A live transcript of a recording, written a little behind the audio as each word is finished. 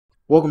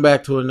Welcome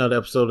back to another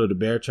episode of the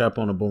Bear Trap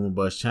on the Boomer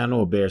Bust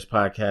channel, a Bears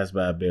podcast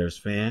by a Bears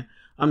fan.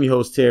 I'm your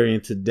host, Terry,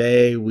 and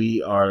today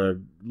we are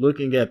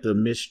looking at the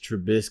Mitch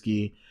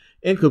Trubisky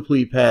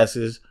incomplete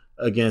passes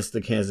against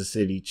the Kansas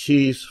City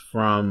Chiefs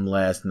from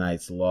last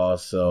night's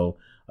loss. So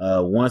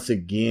once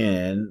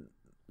again,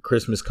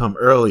 Christmas come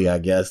early, I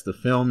guess. The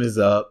film is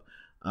up.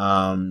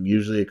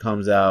 Usually it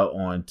comes out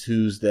on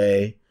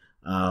Tuesday.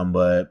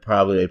 But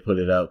probably they put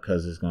it up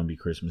because it's going to be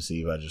Christmas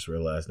Eve. I just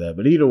realized that.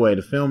 But either way,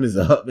 the film is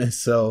up. And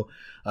so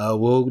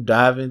we'll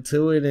dive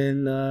into it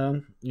and,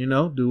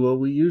 do what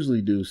we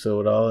usually do. So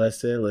with all that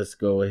said, let's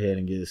go ahead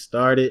and get it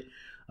started.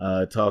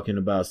 Talking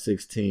about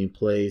 16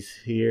 plays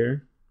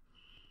here.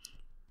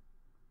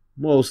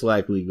 Most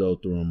likely go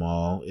through them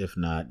all. If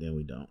not, then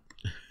we don't.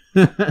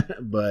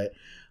 But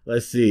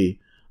let's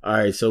see. All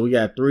right, so we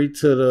got 3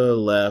 to the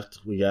left.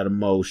 We got a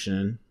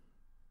motion.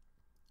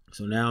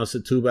 So now it's a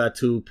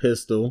 2x2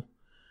 pistol,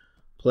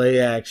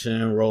 play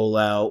action, roll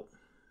out,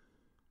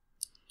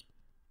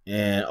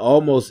 and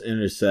almost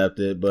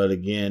intercepted. But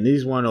again,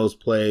 these one of those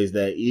plays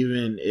that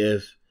even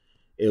if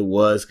it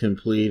was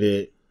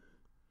completed,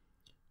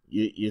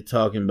 you're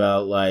talking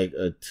about like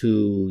a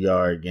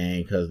 2-yard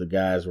gain because the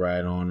guy's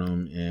right on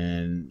them.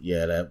 And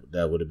yeah,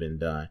 that would have been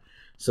done.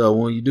 So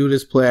when you do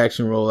this play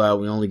action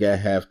rollout, we only got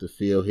half the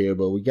field here,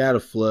 but we got a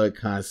flood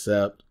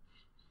concept.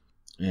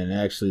 And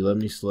actually, let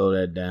me slow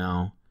that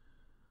down.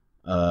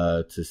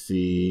 To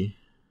see.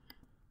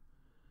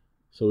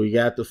 So we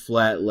got the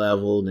flat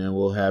level, then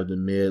we'll have the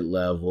mid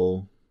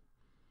level,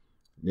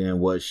 then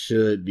what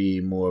should be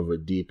more of a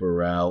deeper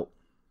route.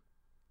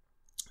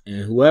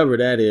 And whoever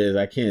that is,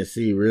 I can't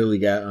see, really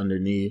got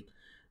underneath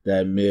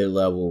that mid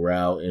level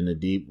route, and the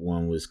deep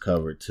one was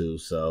covered too.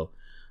 So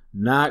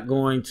not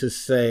going to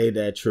say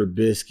that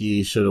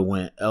Trubisky should have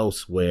went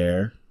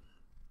elsewhere.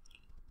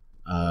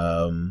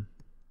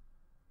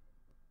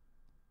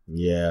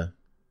 Yeah.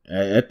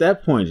 At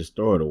that point, just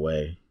throw it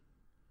away.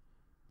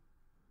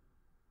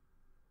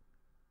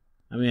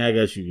 I mean, I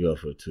guess you could go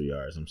for 2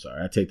 yards. I'm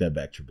sorry. I take that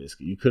back,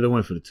 Trubisky. You could have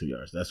went for the 2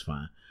 yards. That's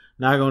fine.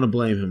 Not going to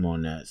blame him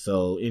on that.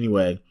 So,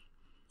 anyway,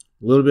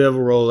 a little bit of a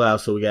rollout.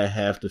 So, we got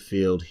half the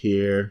field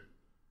here.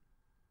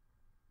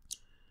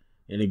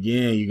 And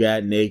again, you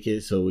got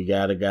naked. So, we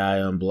got a guy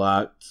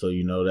unblocked. So,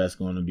 you know that's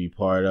going to be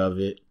part of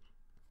it.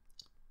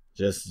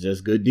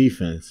 Just good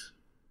defense.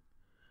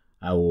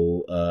 I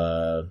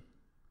will...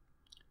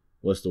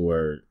 what's the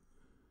word?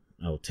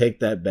 I will take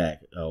that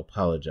back. I'll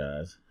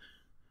apologize.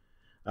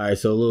 All right,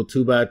 so a little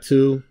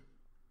 2x2.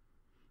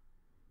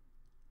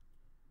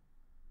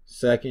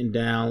 Second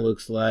down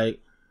looks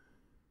like.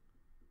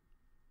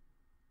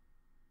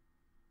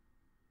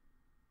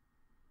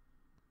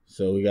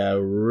 So we got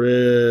a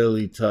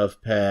really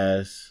tough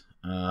pass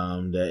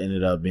that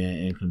ended up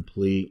being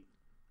incomplete.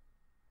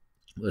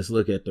 Let's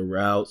look at the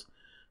routes.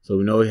 So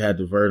we know we had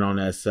the vert on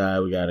that side.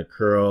 We got a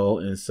curl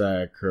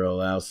inside, curl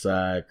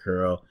outside,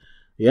 curl.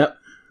 Yep,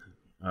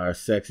 our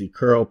sexy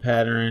curl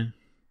pattern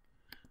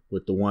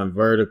with the one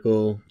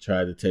vertical.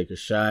 Tried to take a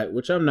shot,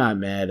 which I'm not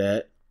mad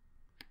at.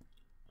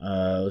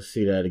 Let's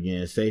see that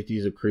again.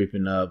 Safeties are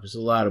creeping up. There's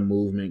a lot of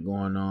movement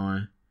going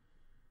on.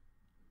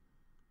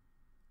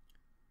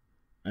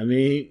 I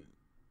mean,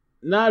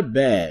 not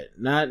bad.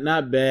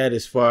 Not bad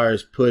as far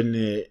as putting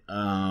it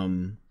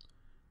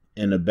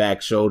in the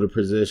back shoulder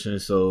position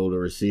so the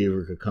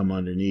receiver could come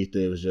underneath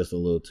it. It was just a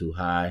little too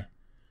high.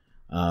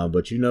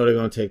 But you know they're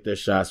going to take their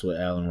shots with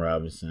Allen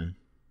Robinson.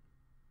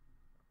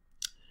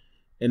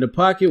 And the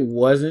pocket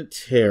wasn't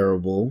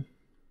terrible.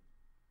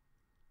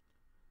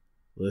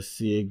 Let's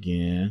see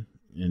again.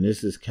 And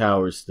this is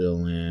Coward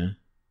still in.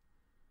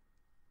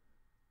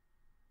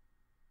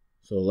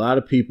 So a lot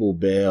of people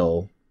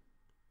bail.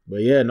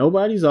 But yeah,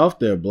 nobody's off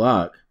their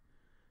block.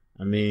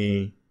 I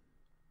mean,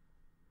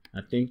 I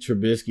think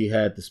Trubisky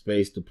had the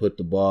space to put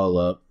the ball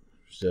up.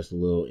 It's just a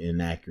little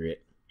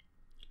inaccurate.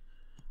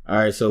 All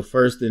right, so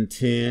 1st and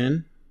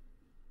 10.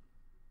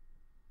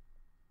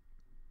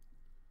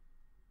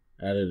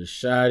 Out of the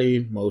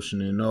shotty,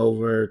 motioning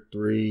over,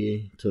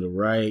 3 to the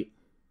right.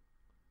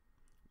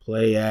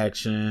 Play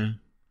action.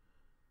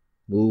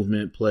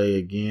 Movement play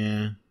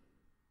again.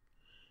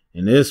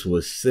 And this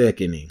was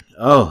sickening.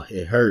 Oh,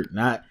 it hurt.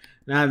 Not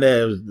that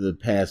it was the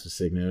pass was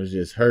sickening. It was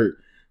just hurt.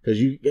 Because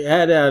you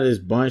had out this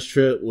bunch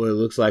trip where it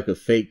looks like a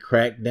fake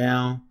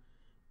crackdown.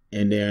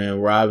 And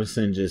then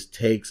Robinson just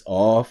takes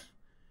off.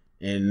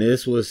 And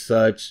this was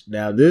such...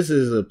 Now, this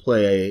is a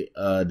play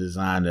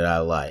design that I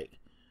like.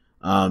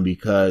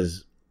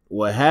 Because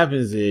what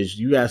happens is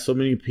you got so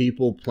many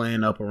people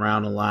playing up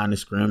around the line of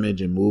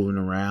scrimmage and moving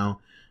around.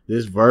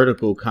 This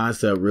vertical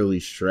concept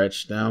really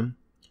stretched them.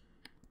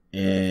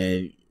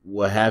 And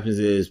what happens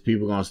is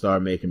people are going to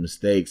start making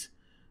mistakes.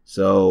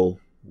 So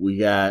we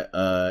got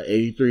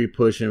 83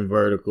 pushing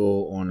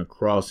vertical on the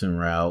crossing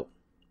route.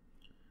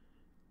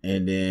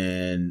 And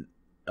then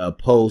a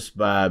post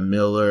by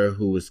Miller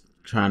who was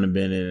trying to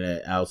bend it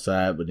at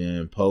outside, but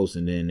then post,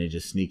 and then they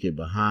just sneak it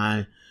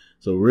behind.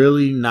 So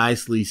really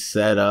nicely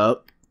set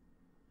up.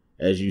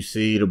 As you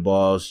see, the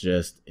ball's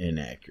just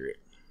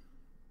inaccurate.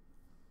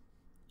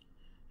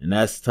 And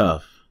that's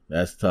tough.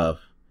 That's tough.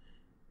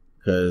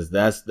 Because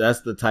that's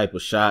the type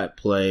of shot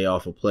play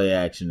off of play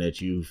action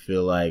that you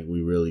feel like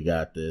we really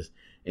got this.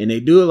 And they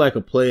do it like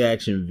a play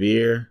action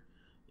veer,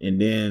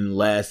 and then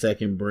last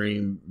second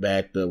bring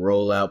back the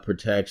rollout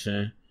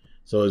protection.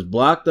 So it's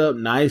blocked up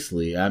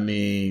nicely. I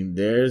mean,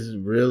 there's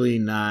really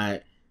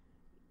not,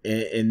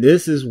 and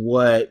this is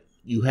what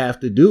you have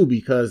to do,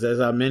 because as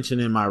I mentioned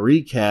in my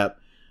recap,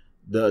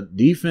 the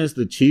defense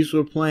the Chiefs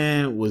were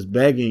playing was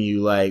begging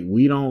you, like,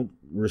 we don't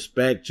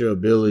respect your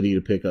ability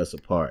to pick us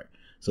apart.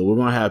 So we're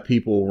going to have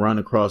people run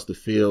across the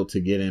field to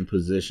get in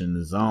position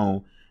the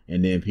zone,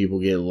 and then people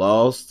get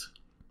lost.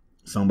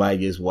 Somebody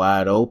gets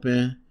wide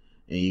open,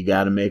 and you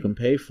got to make them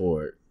pay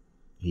for it.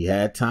 He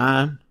had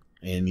time,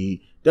 and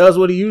he does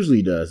what he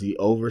usually does. He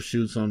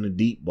overshoots on the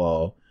deep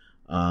ball,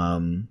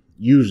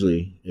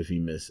 usually if he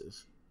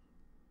misses.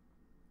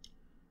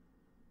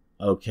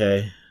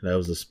 Okay, that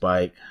was a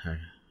spike.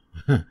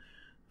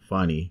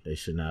 Funny, they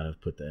should not have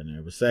put that in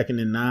there. But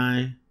 2nd and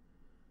 9.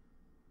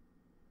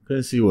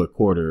 Couldn't see what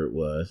quarter it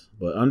was.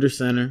 But under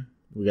center,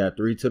 we got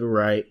 3 to the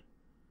right.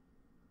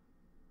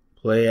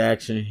 Play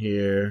action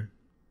here.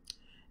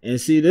 And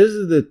see, this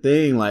is the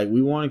thing. Like,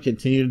 we want to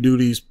continue to do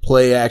these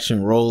play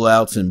action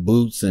rollouts and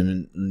boots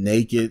and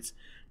nakeds.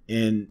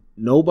 And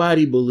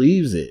nobody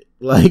believes it.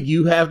 Like,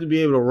 you have to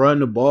be able to run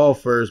the ball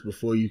first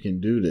before you can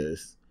do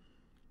this.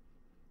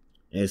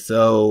 And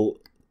so,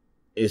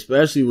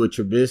 especially with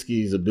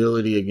Trubisky's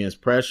ability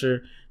against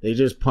pressure, they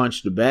just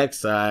punch the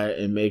backside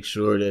and make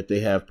sure that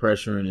they have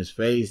pressure in his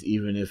face,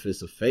 even if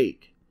it's a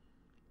fake.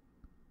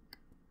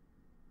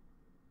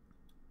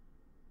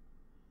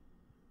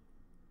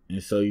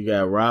 And so you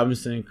got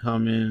Robinson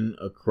coming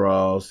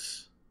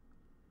across.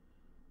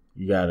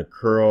 You got a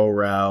curl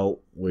route,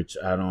 which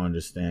I don't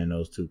understand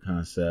those two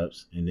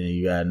concepts. And then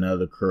you got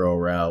another curl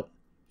route.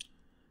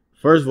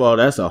 First of all,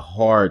 that's a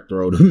hard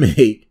throw to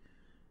make.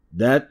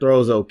 That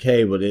throw's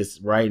okay, but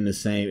it's right in the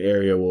same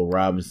area where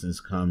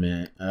Robinson's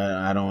coming.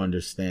 I don't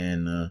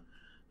understand the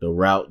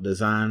route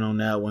design on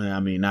that one. I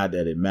mean, not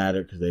that it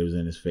mattered because they was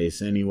in his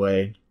face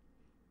anyway.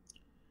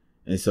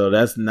 And so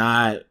that's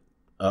not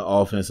an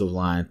offensive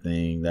line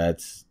thing.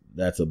 That's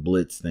a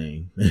blitz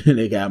thing.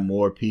 They got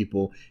more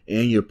people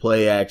in your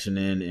play action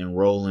and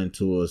roll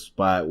into a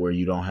spot where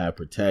you don't have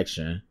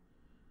protection.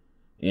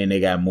 And they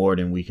got more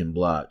than we can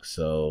block.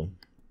 So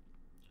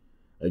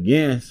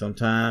again,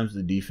 sometimes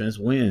the defense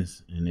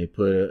wins and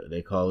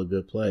they call a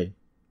good play.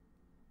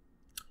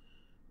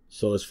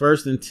 So it's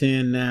 1st and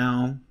 10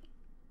 now.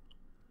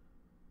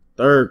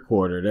 3rd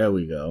quarter. There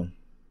we go.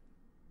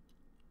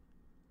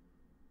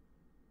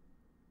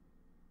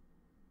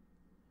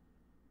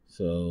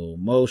 So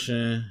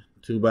motion,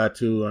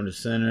 2x2 under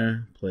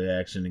center, play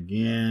action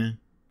again.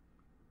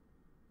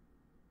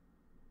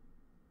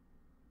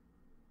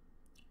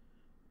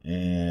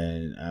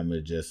 And I'm going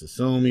to just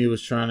assume he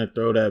was trying to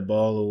throw that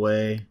ball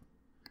away.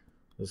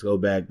 Let's go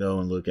back, though,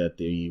 and look at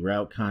the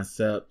route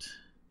concept.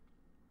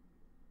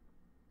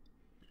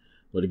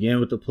 But again,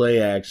 with the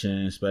play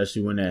action,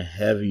 especially when they're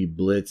heavy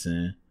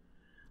blitzing,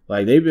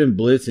 like they've been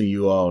blitzing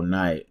you all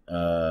night.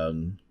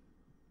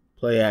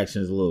 Play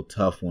action is a little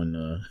tough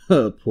one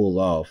to pull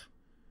off.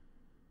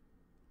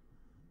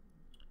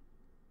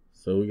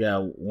 So we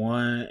got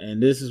one,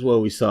 and this is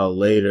what we saw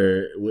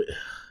later.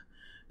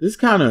 This is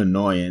kind of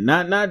annoying.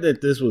 Not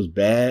that this was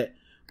bad,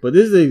 but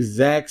this is the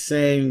exact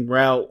same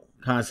route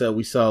concept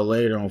we saw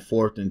later on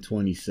 4th and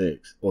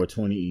 26 or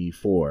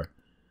 24.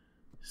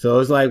 So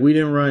it's like we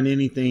didn't run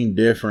anything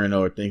different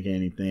or think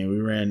anything.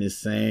 We ran this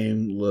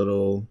same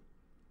little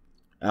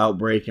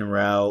outbreaking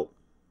route,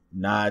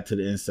 nod to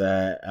the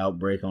inside,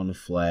 outbreak on the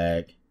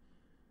flag.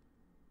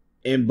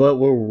 But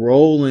we're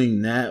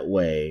rolling that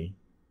way.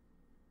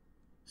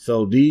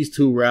 So these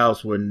two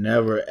routes were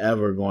never,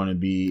 ever going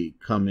to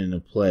come into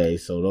play.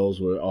 So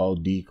those were all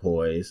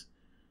decoys.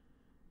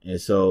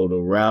 And so the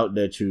route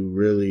that you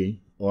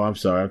really, I'm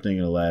sorry, I'm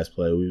thinking of the last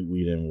play.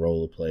 We didn't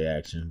roll a play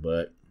action.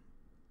 But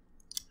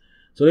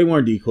so they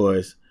weren't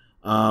decoys.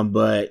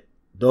 But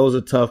those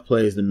are tough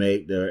plays to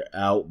make. They're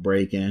out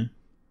breaking.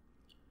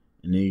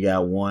 And then you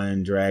got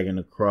one dragging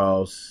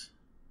across,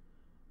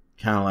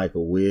 kind of like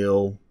a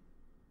wheel.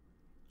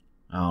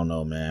 I don't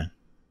know, man.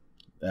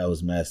 That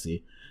was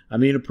messy. I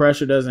mean, the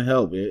pressure doesn't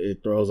help.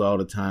 It throws all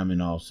the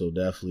timing off, so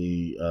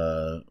definitely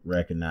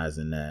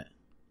recognizing that.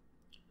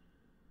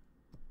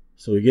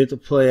 So we get the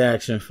play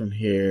action from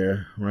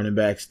here. Running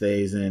back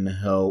stays in to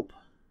help.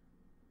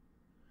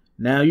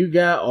 Now you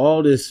got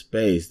all this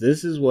space.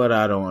 This is what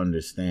I don't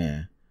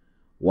understand.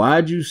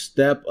 Why'd you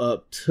step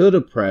up to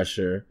the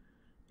pressure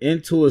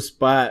into a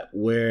spot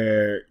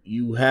where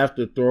you have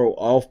to throw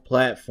off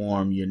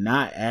platform? You're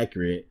not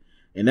accurate.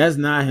 And that's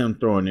not him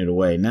throwing it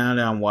away. Now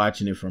that I'm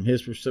watching it from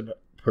his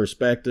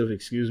perspective,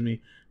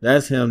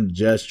 that's him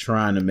just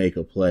trying to make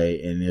a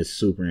play, and it's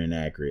super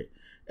inaccurate.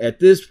 At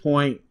this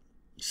point,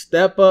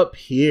 step up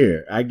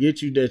here. I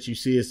get you that you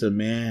see it's a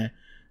man,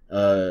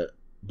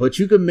 but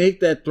you can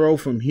make that throw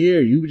from here.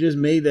 You just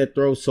made that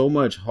throw so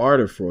much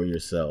harder for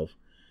yourself.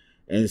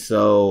 And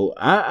so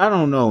I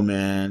don't know,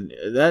 man.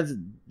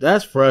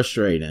 That's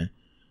frustrating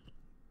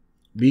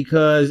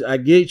because I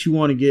get you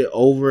want to get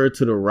over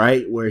to the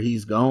right where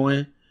he's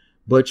going,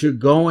 but you're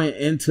going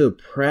into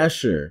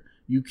pressure.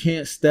 You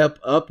can't step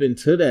up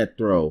into that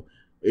throw.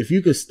 If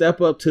you could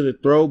step up to the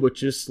throw,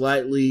 but you're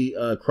slightly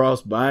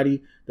cross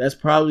body, that's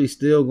probably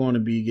still going to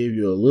give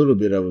you a little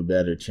bit of a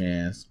better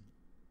chance.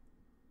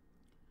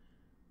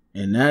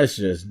 And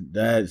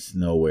that's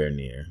nowhere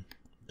near.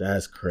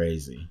 That's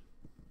crazy.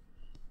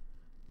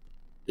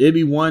 It'd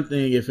be one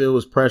thing if it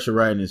was pressure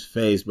right in his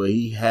face, but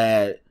he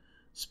had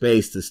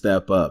space to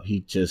step up. He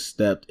just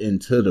stepped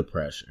into the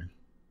pressure.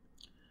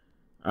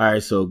 All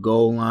right, so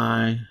goal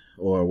line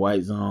or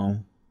white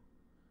zone.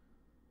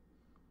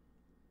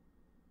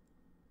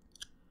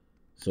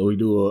 So we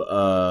do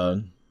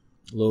a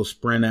little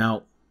sprint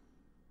out.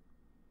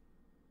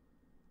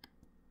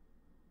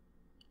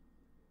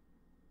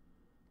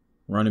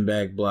 Running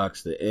back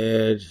blocks the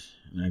edge.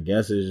 And I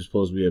guess it's just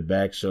supposed to be a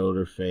back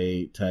shoulder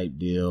fade type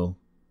deal.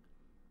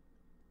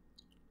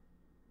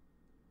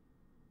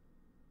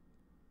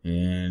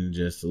 And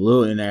just a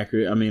little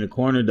inaccurate. I mean, the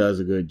corner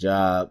does a good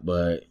job,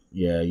 but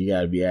yeah, you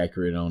got to be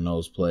accurate on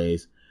those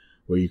plays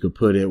where you could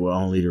put it where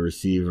only the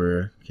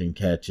receiver can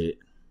catch it.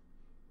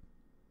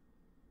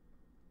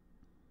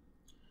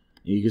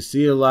 You can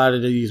see a lot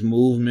of these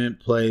movement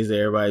plays that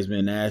everybody's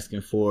been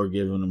asking for,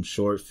 giving them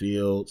short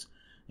fields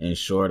and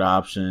short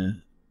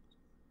option,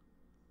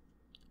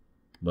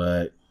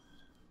 but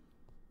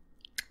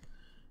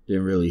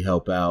didn't really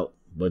help out.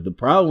 But the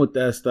problem with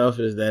that stuff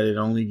is that it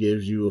only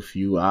gives you a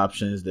few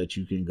options that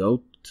you can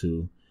go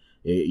to.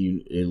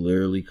 It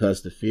literally cuts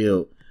the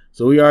field.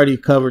 So we already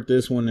covered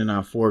this one in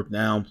our fourth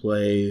down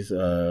plays.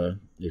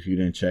 If you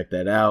didn't check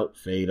that out,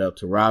 fade up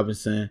to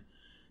Robinson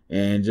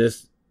and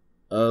just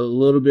a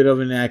little bit of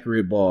an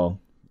accurate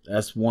ball.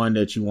 That's one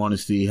that you want to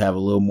see have a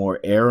little more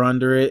air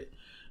under it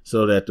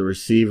so that the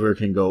receiver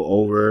can go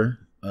over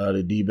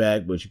the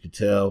D-back, but you could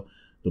tell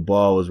the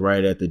ball was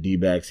right at the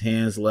D-back's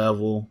hands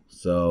level,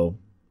 so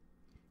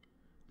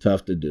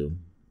tough to do.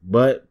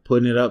 But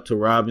putting it up to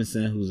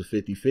Robinson, who's a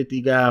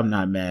 50-50 guy, I'm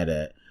not mad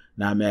at.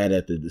 Not mad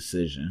at the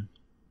decision.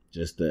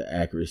 Just the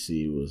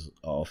accuracy was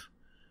off.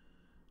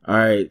 All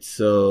right,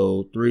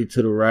 so 3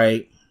 to the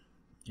right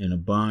in a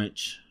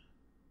bunch.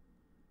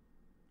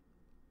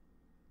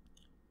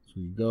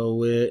 We go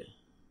with,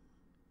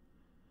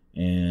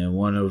 and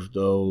one of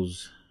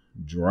those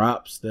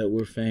drops that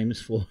we're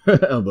famous for.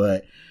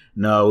 But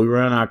no, we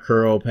run our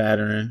curl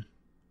pattern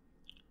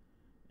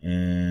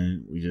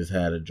and we just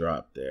had a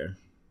drop there.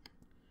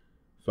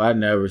 If I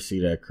never see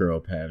that curl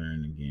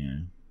pattern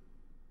again.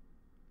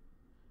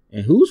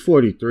 And who's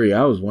 43?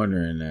 I was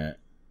wondering that.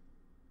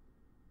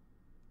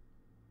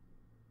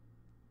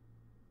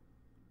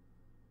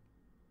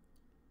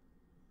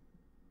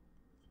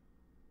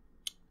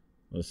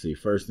 Let's see,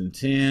 1st and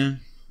 10.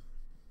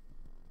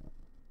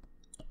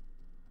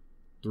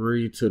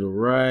 3 to the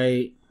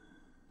right.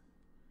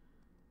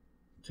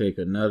 Take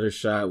another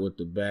shot with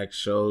the back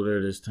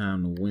shoulder, this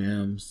time to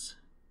Wims.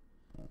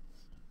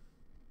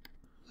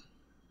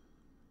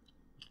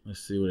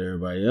 Let's see what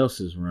everybody else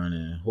is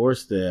running.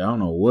 Horsted, I don't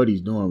know what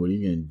he's doing, but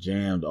he's getting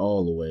jammed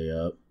all the way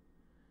up.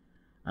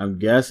 I'm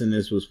guessing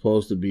this was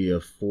supposed to be a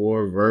I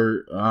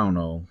don't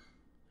know.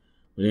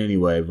 But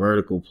anyway,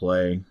 vertical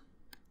play.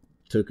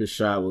 Took a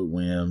shot with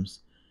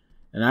Wims.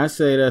 And I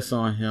say that's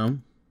on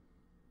him.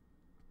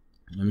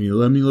 Let me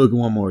look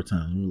one more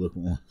time.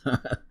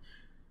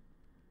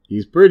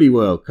 He's pretty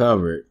well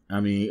covered. I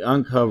mean, he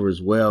uncovers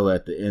well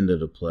at the end of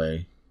the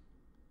play.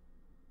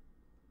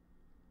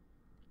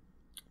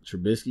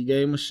 Trubisky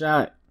gave him a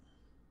shot.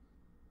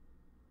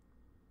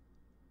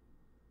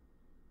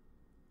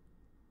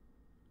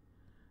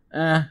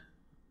 I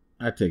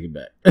take it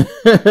back.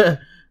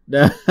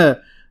 That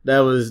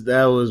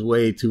was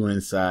way too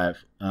inside.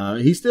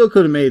 He still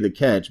could have made the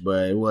catch,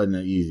 but it wasn't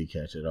an easy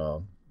catch at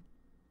all.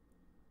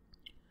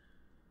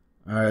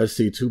 All right, let's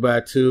see,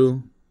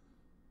 2x2.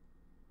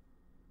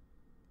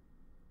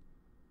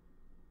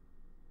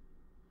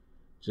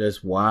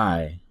 Just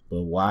why?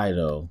 But why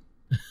though?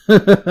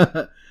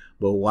 But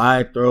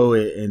why throw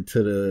it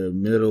into the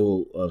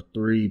middle of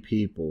 3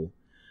 people?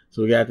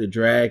 So we got the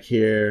drag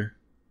here.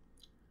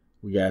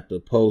 We got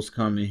the post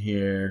coming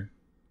here.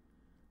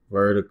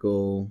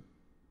 Vertical.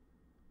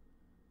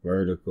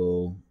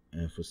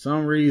 And for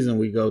some reason,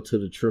 we go to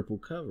the triple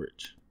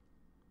coverage.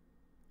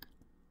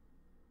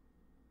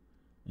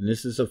 And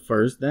this is a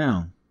 1st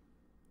down.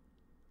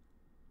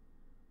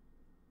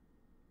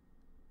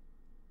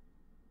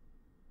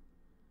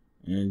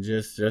 And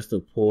just a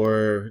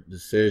poor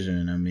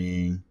decision. I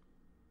mean,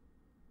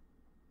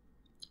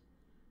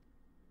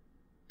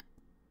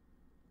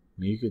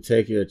 you could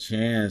take your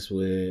chance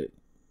with,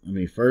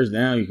 1st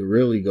down, you could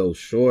really go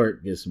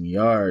short, get some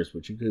yards,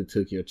 but you could have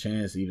took your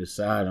chance either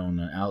side on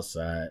the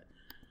outside.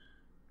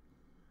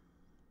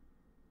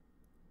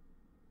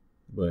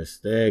 But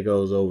instead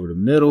goes over the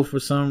middle for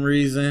some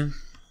reason.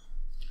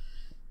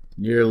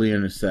 Nearly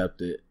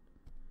intercepted.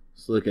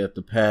 Let's look at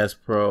the pass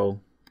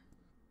pro.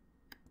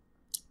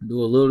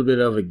 Do a little bit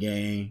of a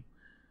gain,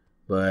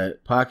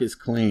 but pocket's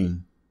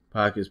clean.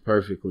 Pocket's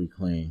perfectly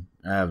clean.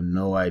 I have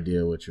no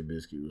idea what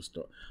Trubisky was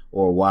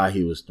or why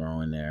he was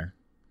throwing there.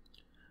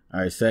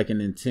 All right,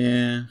 2nd and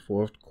 10,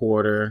 4th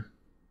quarter,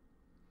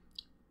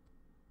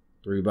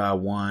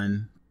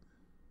 3-by-1.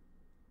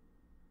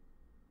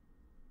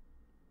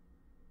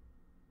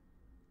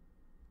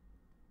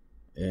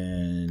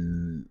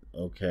 And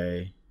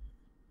okay,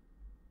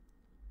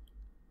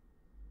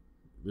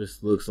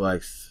 this looks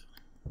like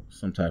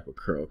some type of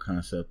curl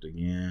concept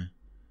again.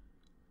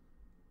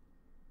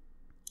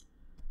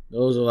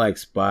 Those are like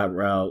spot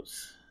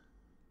routes.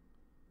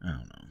 I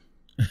don't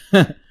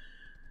know.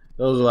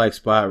 Those are like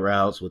spot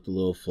routes with the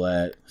little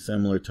flat,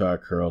 similar to our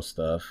curl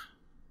stuff.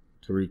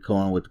 Tariq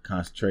Cohen with the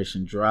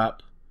concentration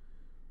drop.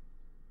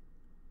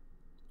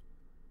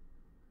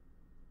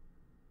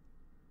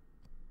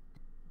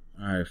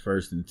 All right,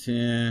 1st and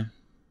 10.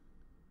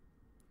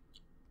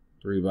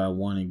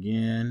 3-by-1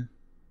 again.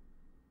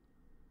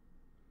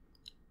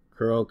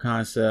 Curl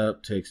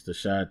concept, takes the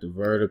shot to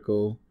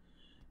vertical,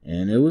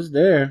 and it was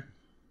there.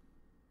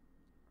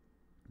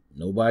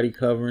 Nobody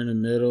covering the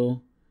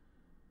middle.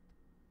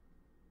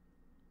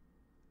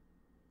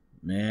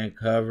 Man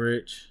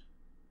coverage.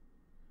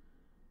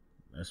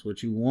 That's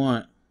what you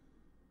want.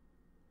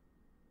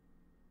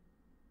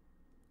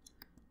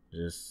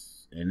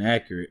 Just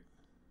inaccurate.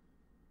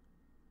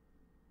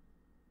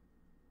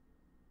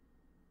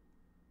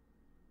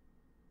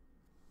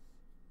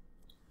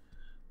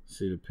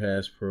 See the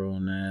pass pro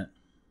on that.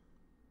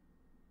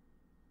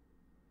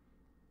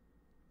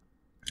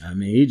 I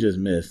mean, he just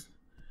missed.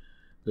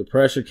 The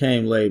pressure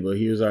came late, but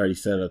he was already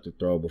set up to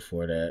throw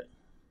before that.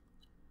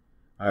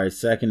 All right,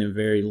 2nd and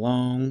very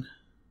long.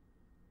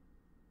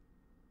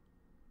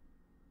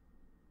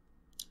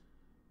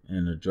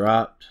 And a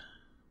dropped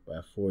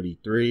by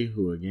 43,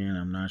 who again,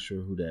 I'm not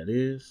sure who that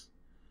is.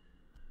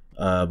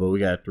 But we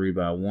got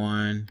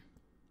 3-by-1.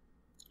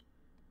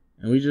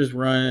 And we just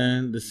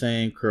run the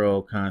same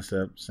curl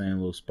concept, same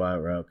little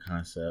spot route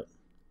concept.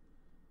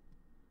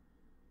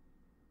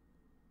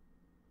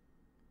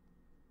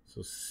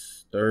 So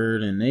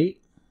 3rd and 8.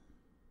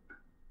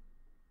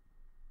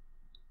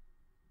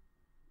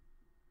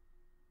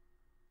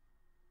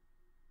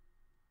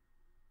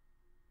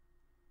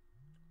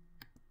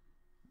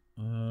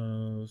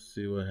 Let's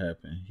see what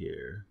happened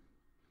here.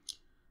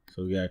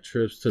 So we got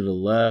trips to the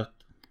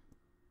left.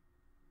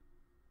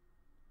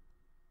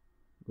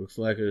 Looks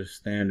like a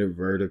standard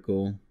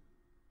vertical.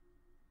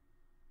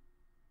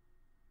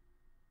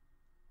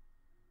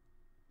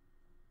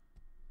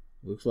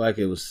 Looks like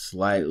it was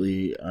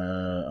slightly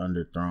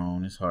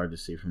underthrown. It's hard to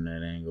see from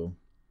that angle.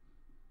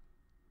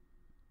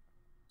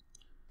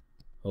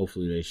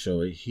 Hopefully they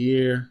show it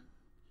here.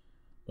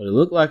 But it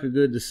looked like a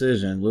good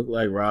decision. Looked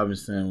like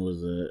Robinson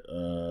was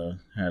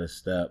had a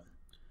step.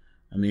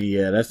 I mean,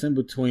 yeah, that's in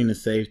between the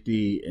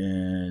safety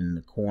and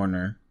the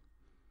corner.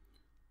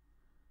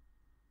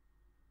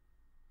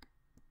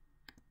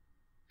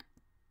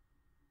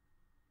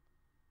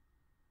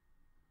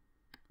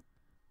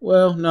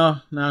 Well,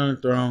 no,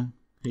 not underthrown.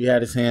 He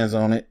had his hands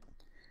on it.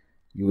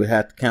 You would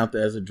have to count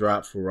that as a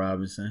drop for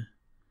Robinson.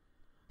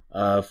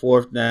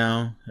 4th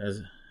down,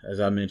 as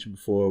I mentioned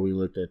before, we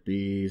looked at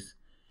these.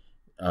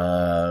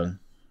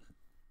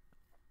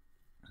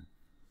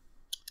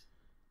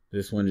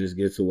 This one just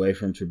gets away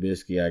from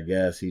Trubisky, I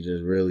guess. He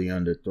just really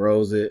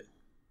underthrows it.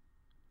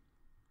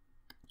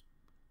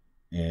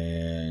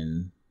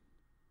 And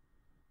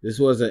this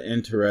was an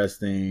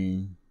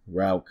interesting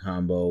route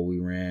combo. We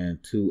ran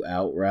 2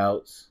 out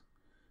routes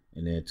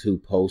and then 2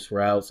 post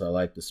routes. I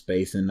like the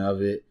spacing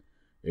of it.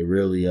 It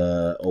really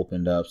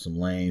opened up some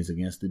lanes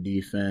against the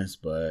defense,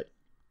 but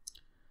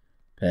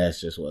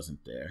pass just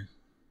wasn't there.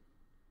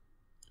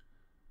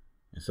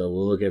 And so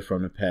we'll look at it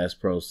from the pass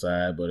pro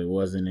side, but it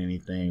wasn't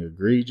anything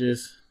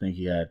egregious. I think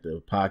he had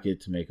the pocket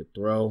to make a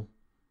throw.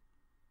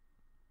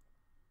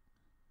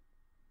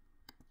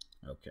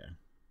 Okay.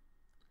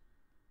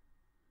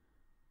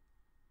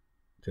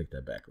 Take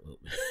that back a little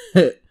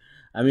bit.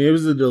 I mean, it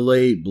was a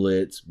delayed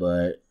blitz,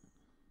 but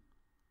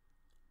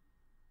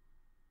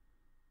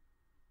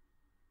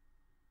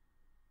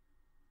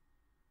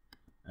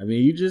I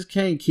mean, you just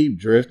can't keep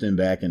drifting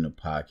back in the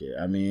pocket.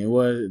 I mean,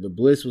 the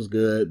blitz was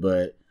good,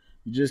 but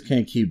you just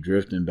can't keep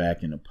drifting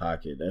back in the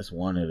pocket. That's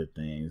one of the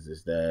things,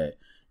 is that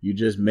you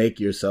just make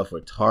yourself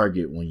a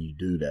target when you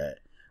do that.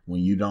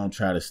 When you don't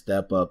try to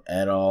step up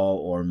at all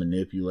or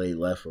manipulate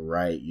left or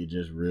right, you're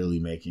just really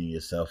making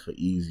yourself an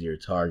easier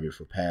target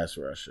for pass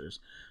rushers.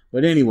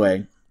 But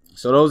anyway,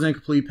 so those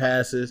incomplete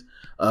passes,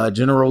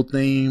 general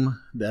theme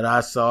that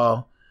I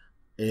saw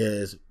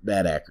is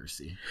bad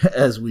accuracy,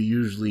 as we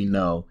usually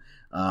know.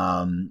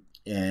 I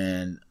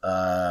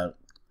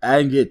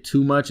didn't get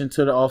too much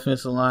into the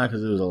offensive line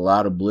because there was a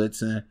lot of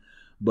blitzing.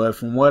 But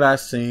from what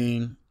I've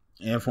seen,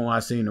 and from what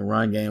I've seen in the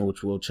run game,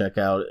 which we'll check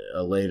out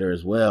later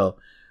as well,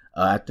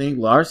 I think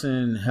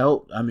Larson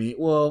helped. I mean,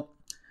 well,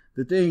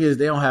 the thing is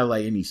they don't have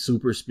like any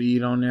super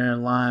speed on their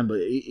line, but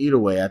either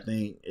way, I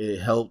think it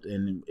helped,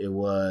 and it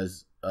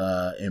was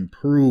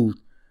improved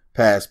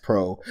pass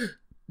pro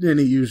than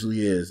he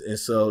usually is. And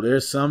so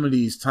there's some of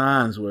these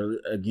times where,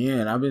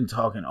 again, I've been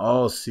talking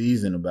all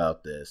season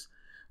about this.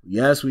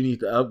 Yes, we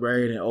need to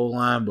upgrade in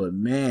O-line, but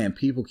man,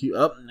 people keep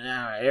up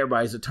now.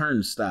 Everybody's a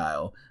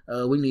turnstile.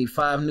 We need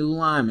 5 new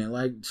linemen.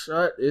 Like,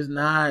 it's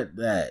not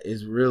that.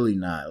 It's really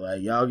not.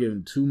 Like, y'all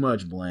giving too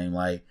much blame.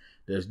 Like,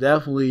 there's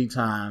definitely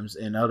times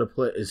and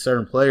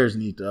certain players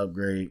need to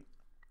upgrade.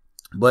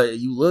 But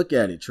you look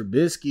at it,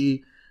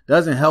 Trubisky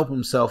doesn't help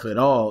himself at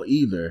all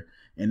either.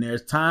 And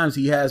there's times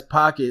he has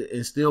pocket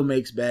and still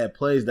makes bad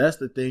plays. That's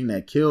the thing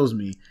that kills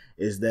me,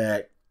 is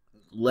that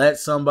let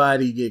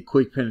somebody get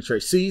quick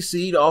penetration.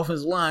 See, the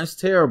offensive line's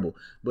terrible.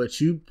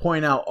 But you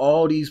point out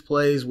all these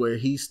plays where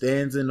he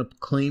stands in a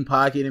clean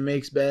pocket and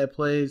makes bad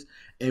plays,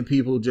 and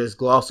people just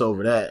gloss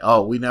over that.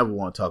 Oh, we never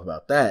want to talk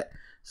about that.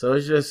 So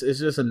it's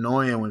just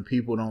annoying when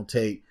people don't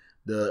take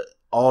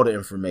all the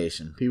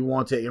information. People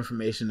want to take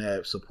information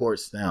that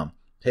supports them.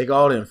 Take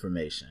all the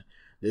information.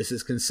 This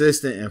is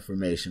consistent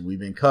information. We've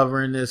been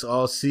covering this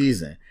all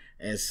season.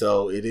 And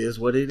so it is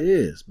what it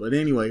is. But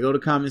anyway, go to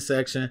the comment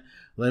section.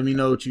 Let me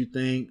know what you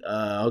think.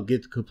 I'll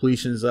get the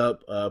completions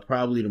up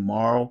probably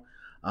tomorrow.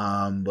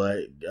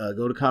 But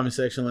go to the comment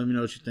section. Let me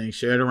know what you think.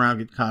 Share it around.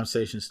 Get the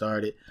conversation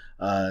started.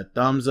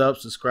 Thumbs up,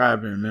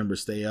 subscribe, and remember,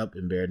 stay up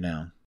and bear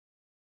down.